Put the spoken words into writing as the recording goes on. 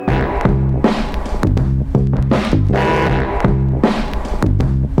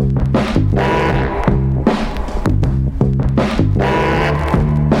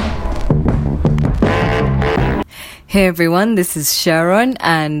Hey everyone, this is Sharon,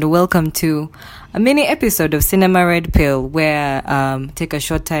 and welcome to a mini episode of Cinema Red Pill, where take a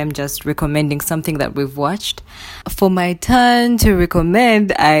short time just recommending something that we've watched. For my turn to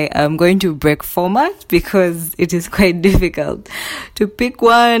recommend, I am going to break format because it is quite difficult to pick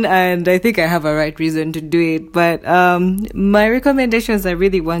one, and I think I have a right reason to do it. But my recommendations, I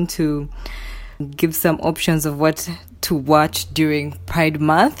really want to give some options of what to watch during Pride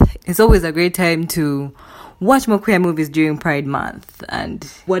Month. It's always a great time to watch more queer movies during Pride Month. And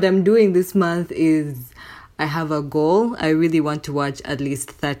what I'm doing this month is I have a goal. I really want to watch at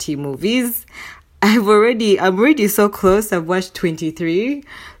least 30 movies. I'm already so close. I've watched 23.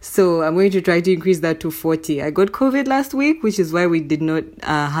 So I'm going to try to increase that to 40. I got COVID last week, which is why we did not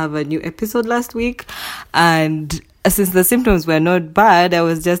have a new episode last week. And since the symptoms were not bad, I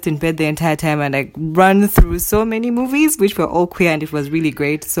was just in bed the entire time and I ran through so many movies, which were all queer, and it was really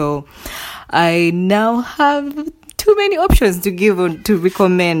great. So I now have too many options to to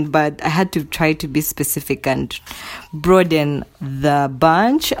recommend, but I had to try to be specific and broaden the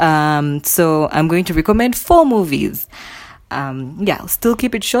bunch. So I'm going to recommend 4 movies. I'll still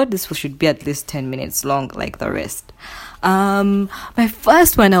keep it short. This should be at least 10 minutes long, like the rest. My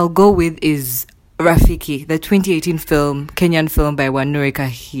first one I'll go with is Rafiki, the 2018 Kenyan film by Wanuri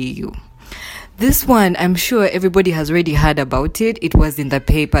Kahiu. This one, I'm sure everybody has already heard about it. It was in the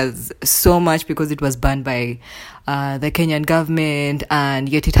papers so much because it was banned by the Kenyan government, and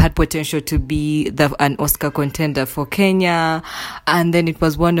yet it had potential to be an Oscar contender for Kenya. And then it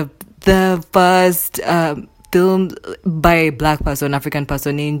was one of the first filmed by a black person, African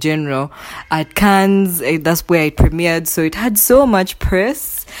person in general, at Cannes. That's where it premiered. So it had so much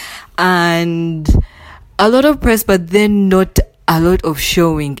press and a lot of press, but then not a lot of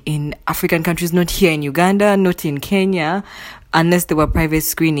showing in African countries, not here in Uganda, not in Kenya, unless there were private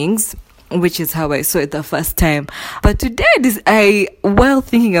screenings, which is how I saw it the first time. But today, while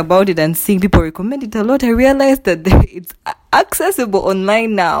thinking about it and seeing people recommend it a lot, I realized that it's accessible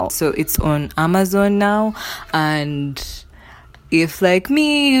online now. So it's on Amazon now, and if, like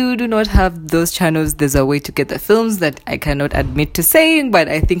me, you do not have those channels, there's a way to get the films that I cannot admit to saying, but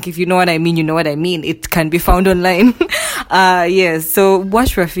I think if you know what I mean, you know what I mean. It can be found online. So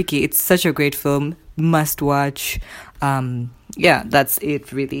watch Rafiki. It's such a great film. Must watch. That's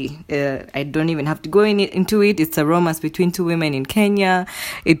it, really. I don't even have to go into it. It's a romance between 2 women in Kenya.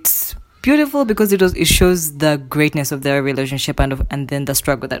 It's beautiful because it shows the greatness of their relationship and then the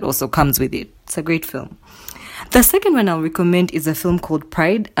struggle that also comes with it. It's a great film. The second one I'll recommend is a film called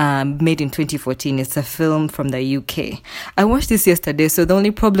Pride, made in 2014. It's a film from the UK. I watched this yesterday, so the only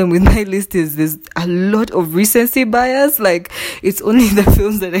problem with my list is there's a lot of recency bias. Like, it's only the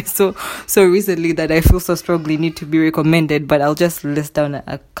films that I saw so recently that I feel so strongly need to be recommended, but I'll just list down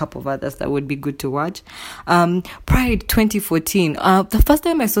a couple of others that would be good to watch. Pride 2014. The first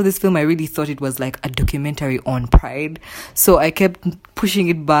time I saw this film, I really thought it was like a documentary on Pride. So I kept pushing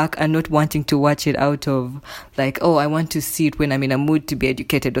it back and not wanting to watch it out of I want to see it when I'm in a mood to be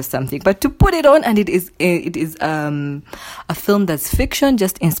educated or something. But to put it on, and it is a film that's fiction,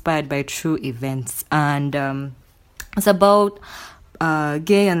 just inspired by true events, and it's about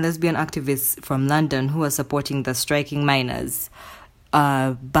gay and lesbian activists from London who are supporting the striking miners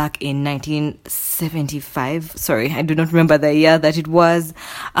back in 1975. Sorry, I do not remember the year that it was,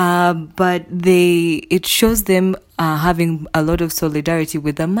 but it shows them having a lot of solidarity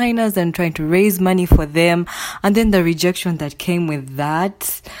with the miners and trying to raise money for them, and then the rejection that came with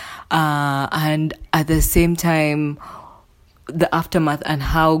that, and at the same time the aftermath and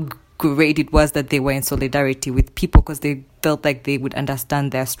how great it was that they were in solidarity with people because they felt like they would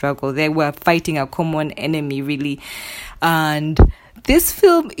understand their struggle. They were fighting a common enemy, really. And this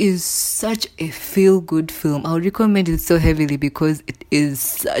film is such a feel-good film. I would recommend it so heavily because it is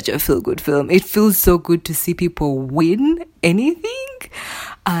such a feel-good film. It feels so good to see people win anything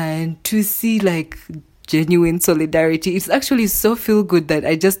and to see genuine solidarity. It's actually so feel-good that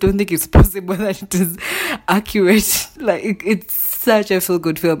I just don't think it's possible that it is accurate. It's such a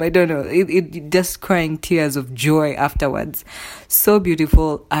feel-good film. I don't know. It just crying tears of joy afterwards. So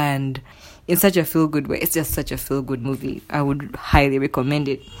beautiful, and in such a feel-good way. It's just such a feel-good movie. I would highly recommend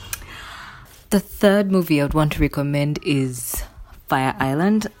it. The third movie I would want to recommend is Fire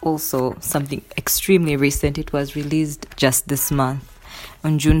Island. Also something extremely recent. It was released just this month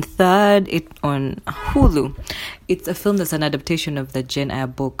on June 3rd on Hulu. It's a film that's an adaptation of the Jane Eyre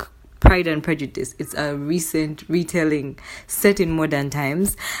book Pride and Prejudice. It's a recent retelling set in modern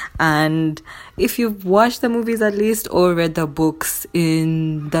times, and if you've watched the movies at least or read the books,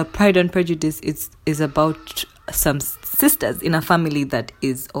 in the Pride and Prejudice, is about some sisters in a family that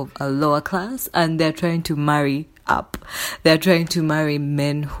is of a lower class, and they're trying to marry up. They're trying to marry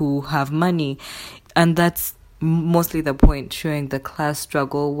men who have money, and that's mostly the point, showing the class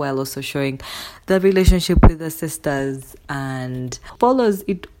struggle while also showing the relationship with the sisters, and follows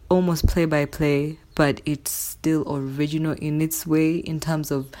it almost play by play, but it's still original in its way in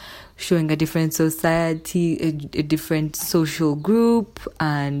terms of showing a different society, a different social group,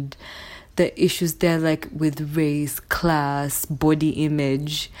 and the issues there, like with race, class, body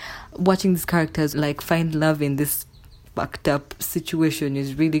image. Watching these characters like find love in this fucked up situation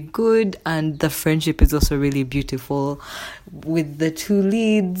is really good, and the friendship is also really beautiful with the two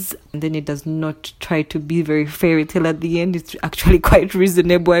leads. And then it does not try to be very fairy tale at the end. It's actually quite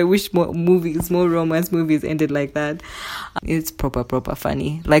reasonable. I wish more romance movies ended like that. It's proper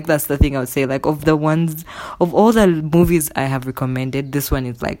funny. Like, that's the thing I would say, like, of all the movies I have recommended, this one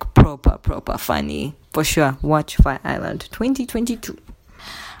is like proper funny for sure. Watch Fire Island 2022.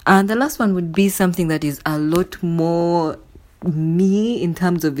 And the last one would be something that is a lot more me in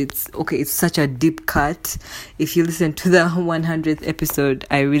terms of it's such a deep cut. If you listen to the 100th episode,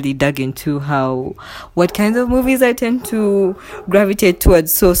 I really dug into what kinds of movies I tend to gravitate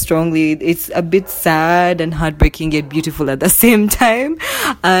towards so strongly. It's a bit sad and heartbreaking yet beautiful at the same time,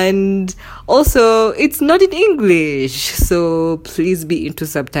 and also it's not in English, so please be into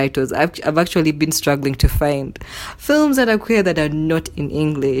subtitles. I've actually been struggling to find films that are queer that are not in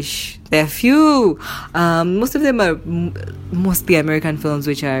English. There are few. Most of them are mostly American films,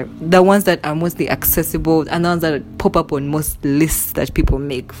 which are the ones that are mostly accessible and the ones that pop up on most lists that people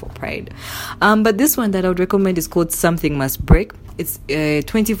make for Pride. But this one that I would recommend is called Something Must Break. It's a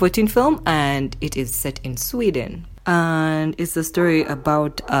 2014 film, and it is set in Sweden. And it's a story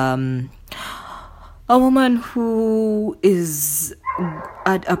about a woman who is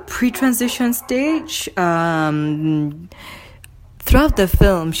at a pre-transition stage. Throughout the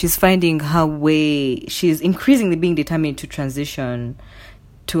film, she's finding her way. She's increasingly being determined to transition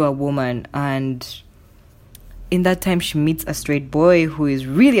to a woman. And in that time, she meets a straight boy who is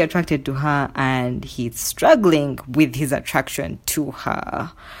really attracted to her, and he's struggling with his attraction to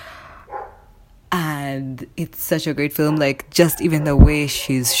her. And it's such a great film. Like, just even the way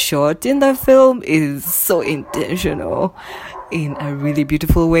she's shot in the film is so intentional in a really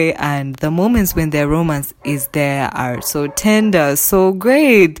beautiful way, and the moments when their romance is there are so tender, so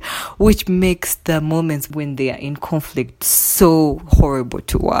great, which makes the moments when they are in conflict so horrible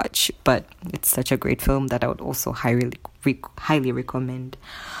to watch. But it's such a great film that I would also highly recommend.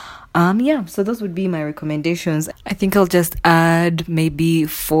 So those would be my recommendations. I think I'll just add maybe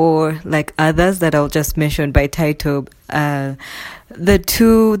 4 like others that I'll just mention by title. The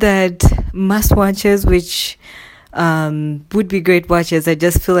 2 that must watches, which would be great watches, I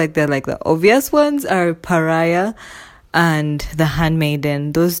just feel like they're like the obvious ones, are Pariah and The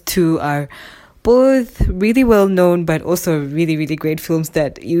Handmaiden. Those 2 are both really well known, but also really, really great films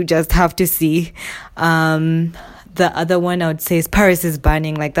that you just have to see. The other one I would say is Paris is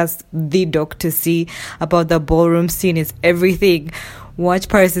Burning. Like, that's the doc to see about the ballroom scene. It's everything. Watch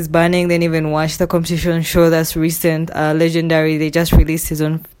Paris is Burning, then even watch the competition show that's recent, Legendary. They just released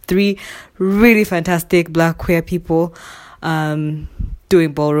season 3. Really fantastic black queer people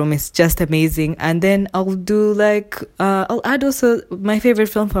doing ballroom. It's just amazing. And then I'll add also my favorite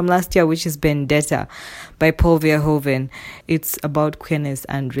film from last year, which is Vendetta by Paul Verhoeven. It's about queerness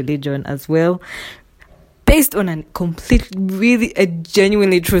and religion as well, based on a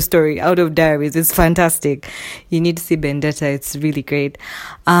genuinely true story out of diaries. It's fantastic. You need to see Vendetta. It's really great.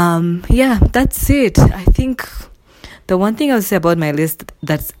 That's it. I think the one thing I'll say about my list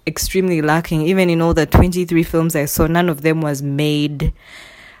that's extremely lacking, even in all the 23 films I saw, none of them was made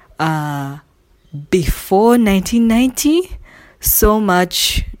before 1990. So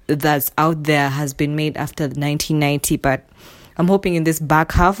much that's out there has been made after 1990, but I'm hoping in this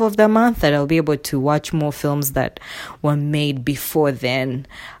back half of the month that I'll be able to watch more films that were made before then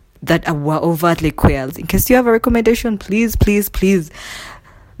that were overtly queer. In case you have a recommendation, please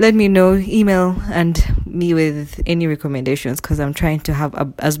let me know. Email and me with any recommendations, because I'm trying to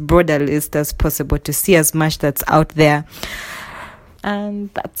have as broad a list as possible to see as much that's out there. And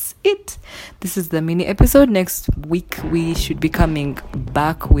that's it. This is the mini episode. Next week we should be coming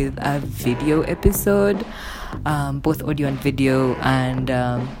back with a video episode, both audio and video, and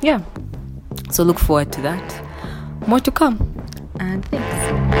so look forward to that. More to come, and thanks.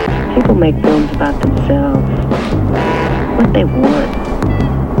 People make films about themselves, what they want,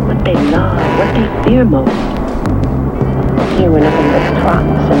 what they love, what they fear most. Here we're nothing but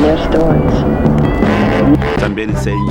props in their stories. Também sei